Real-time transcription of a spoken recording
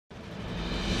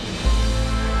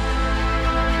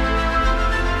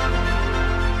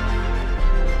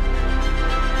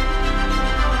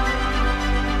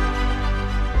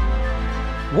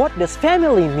What does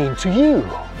family mean to you?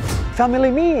 Family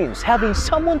means having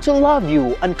someone to love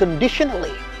you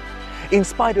unconditionally, in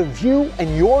spite of you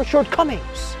and your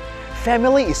shortcomings.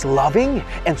 Family is loving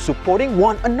and supporting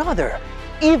one another,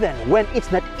 even when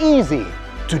it's not easy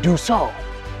to do so.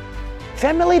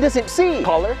 Family doesn't see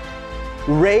color,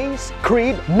 race,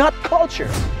 creed, not culture.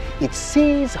 It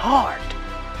sees heart.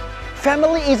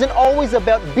 Family isn't always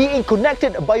about being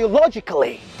connected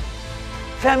biologically.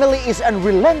 Family is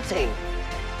unrelenting.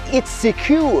 It's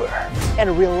secure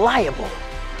and reliable.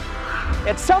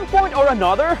 At some point or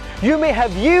another, you may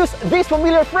have used this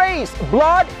familiar phrase,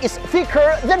 blood is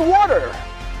thicker than water.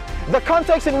 The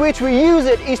context in which we use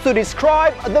it is to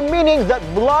describe the meaning that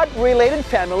blood-related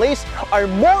families are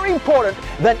more important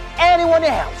than anyone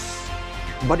else.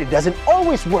 But it doesn't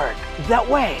always work that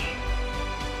way.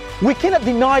 We cannot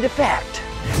deny the fact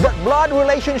that blood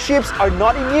relationships are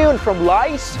not immune from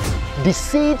lies,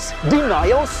 deceits,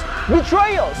 denials,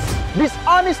 betrayals,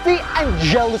 dishonesty, and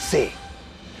jealousy.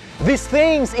 These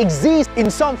things exist in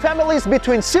some families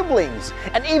between siblings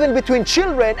and even between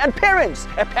children and parents,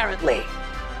 apparently.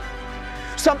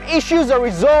 Some issues are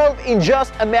resolved in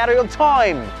just a matter of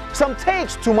time. Some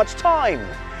takes too much time,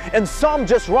 and some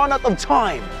just run out of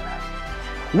time.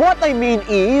 What I mean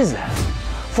is,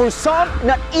 for some,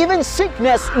 not even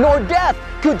sickness nor death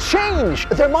could change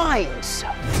their minds.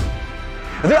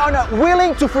 They are not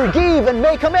willing to forgive and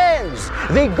make amends.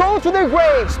 They go to their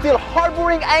graves still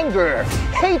harboring anger,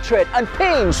 hatred, and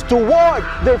pains toward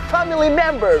their family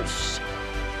members.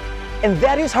 And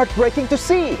that is heartbreaking to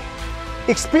see.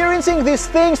 Experiencing these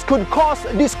things could cause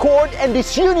discord and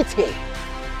disunity.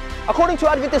 According to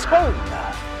Adventist Home,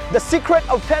 the secret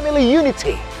of family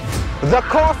unity, the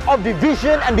cause of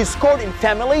division and discord in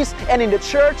families and in the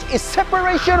church is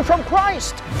separation from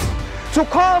Christ. To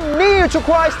come near to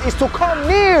Christ is to come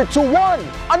near to one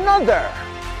another.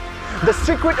 The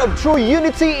secret of true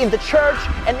unity in the church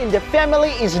and in the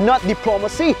family is not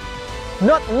diplomacy,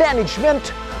 not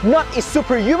management, not a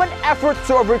superhuman effort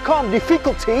to overcome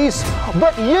difficulties,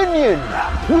 but union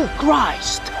with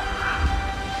Christ.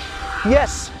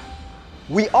 Yes,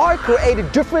 we are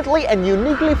created differently and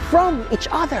uniquely from each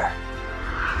other.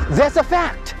 That's a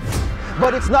fact.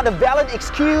 But it's not a valid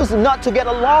excuse not to get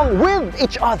along with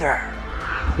each other.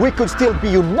 We could still be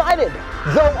united,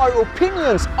 though our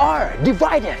opinions are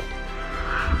divided.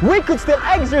 We could still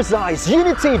exercise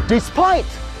unity despite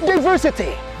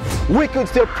diversity. We could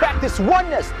still practice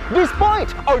oneness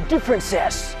despite our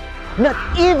differences. Not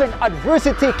even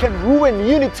adversity can ruin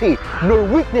unity, nor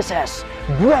weaknesses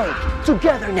break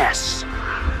togetherness.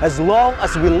 As long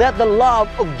as we let the love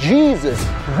of Jesus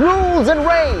rules and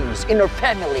reigns in our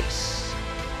families.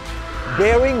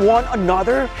 Bearing one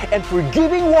another and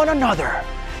forgiving one another,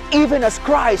 even as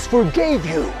Christ forgave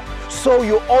you, so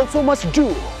you also must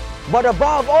do. But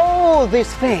above all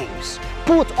these things,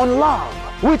 put on love,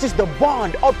 which is the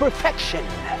bond of perfection.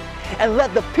 And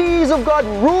let the peace of God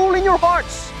rule in your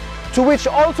hearts, to which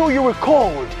also you were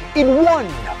called in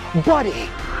one body.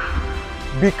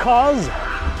 Because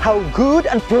how good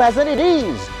and pleasant it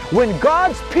is when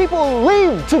God's people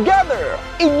live together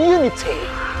in unity.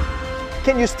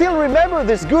 Can you still remember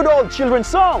this good old children's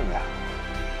song?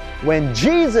 When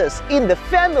Jesus in the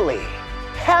family,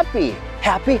 happy,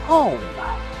 happy home.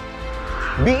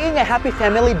 Being a happy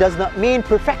family does not mean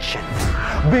perfection,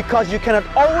 because you cannot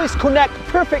always connect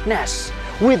perfectness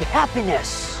with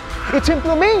happiness. It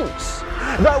simply means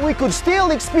that we could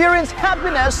still experience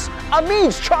happiness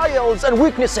amidst trials and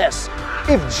weaknesses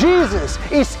if Jesus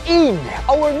is in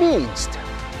our midst.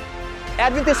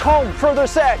 Adventist Home further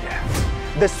said,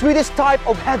 the sweetest type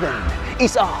of heaven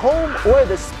is a home where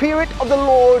the Spirit of the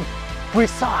Lord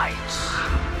resides.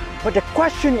 But the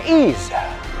question is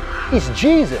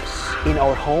Jesus in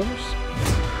our homes?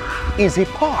 Is He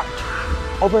part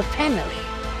of our family?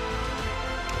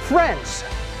 Friends,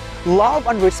 love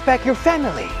and respect your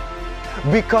family,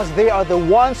 because they are the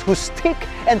ones who stick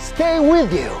and stay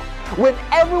with you when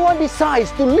everyone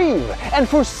decides to leave and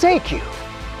forsake you.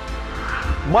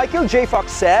 Michael J.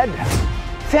 Fox said,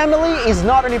 family is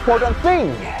not an important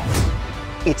thing,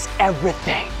 it's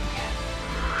everything.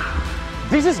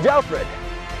 This is Delfred,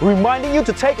 reminding you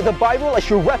to take the Bible as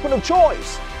your weapon of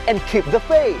choice and keep the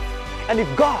faith. And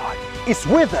if God is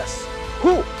with us,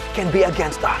 who can be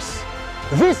against us?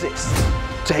 This is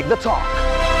Take the Talk.